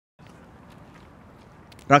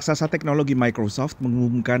Raksasa teknologi Microsoft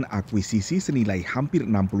mengumumkan akuisisi senilai hampir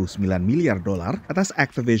 69 miliar dolar atas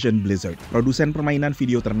Activision Blizzard, produsen permainan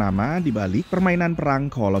video ternama di balik permainan perang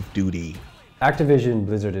Call of Duty. Activision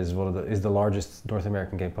Blizzard is the largest North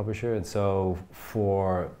American game publisher, and so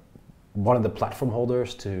for one of the platform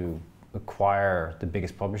holders to acquire the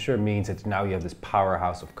biggest publisher means that now you have this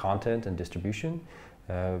powerhouse of content and distribution.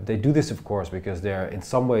 They do this, of course, because they're in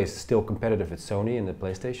some ways still competitive with Sony and the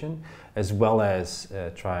PlayStation, as well as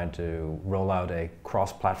trying to roll out a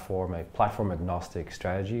cross-platform, a platform-agnostic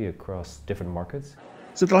strategy across different markets.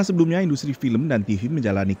 Setelah sebelumnya industri film dan TV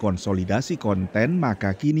menjalani konsolidasi konten,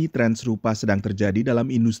 maka kini tren serupa sedang terjadi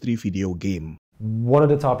dalam industri video game. One of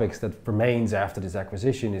the topics that remains after this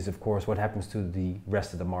acquisition is, of course, what happens to the rest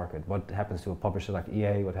of the market. What happens to a publisher like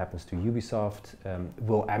EA? What happens to Ubisoft?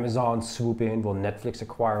 Will Amazon swoop in? Will Netflix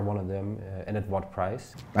acquire one of them? And at what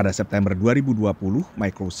price? Pada September 2020,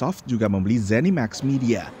 Microsoft juga membeli ZeniMax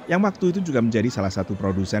Media, yang waktu itu juga menjadi salah satu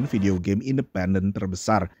produsen video game independen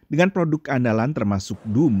terbesar, dengan produk andalan termasuk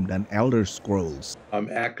Doom dan Elder Scrolls.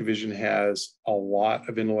 Activision has a lot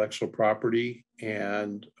of intellectual property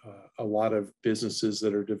and a lot of businesses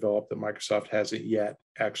that are developed that Microsoft hasn't yet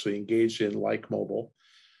actually engaged in, like mobile,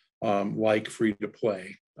 like free to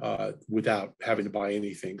play, without having to buy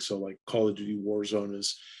anything. So like Call of Duty Warzone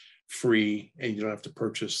is free and you don't have to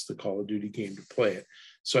purchase the Call of Duty game to play it.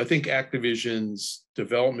 So I think Activision's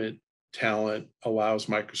development talent allows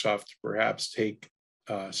Microsoft to perhaps take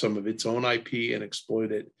some of its own IP and exploit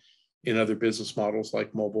it in other business models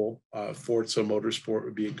like mobile. Forza Motorsport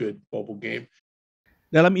would be a good mobile game.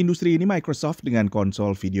 Dalam industri ini, Microsoft dengan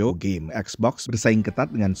konsol video game Xbox bersaing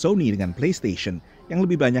ketat dengan Sony dengan PlayStation yang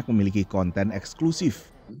lebih banyak memiliki konten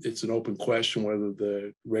eksklusif. It's an open question whether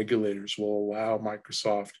the regulators will allow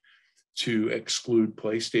Microsoft to exclude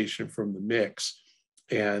PlayStation from the mix.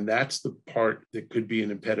 And that's the part that could be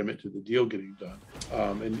an impediment to the deal getting done.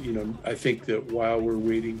 I think that while we're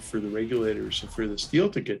waiting for the regulators and for this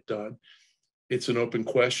deal to get done, it's an open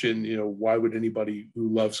question, why would anybody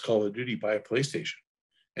who loves Call of Duty buy a PlayStation?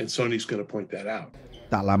 And Sony's going to point that out.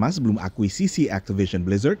 Tak lama sebelum akuisisi Activision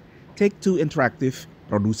Blizzard, Take-Two Interactive,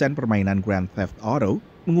 produsen permainan Grand Theft Auto,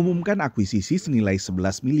 mengumumkan akuisisi senilai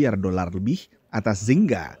 11 miliar dolar lebih atas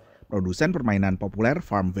Zynga, produsen permainan populer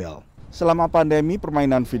Farmville. Selama pandemi,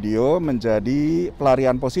 permainan video menjadi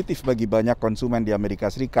pelarian positif bagi banyak konsumen di Amerika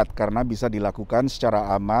Serikat karena bisa dilakukan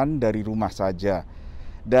secara aman dari rumah saja.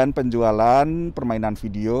 Dan penjualan permainan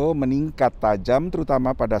video meningkat tajam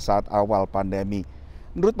terutama pada saat awal pandemi.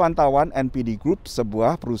 Menurut pantauan NPD Group,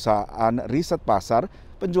 sebuah perusahaan riset pasar,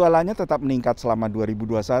 penjualannya tetap meningkat selama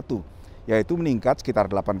 2021, yaitu meningkat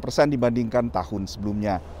sekitar 8% dibandingkan tahun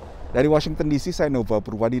sebelumnya. Dari Washington DC, saya Nova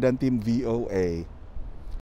Purwadi dan tim VOA.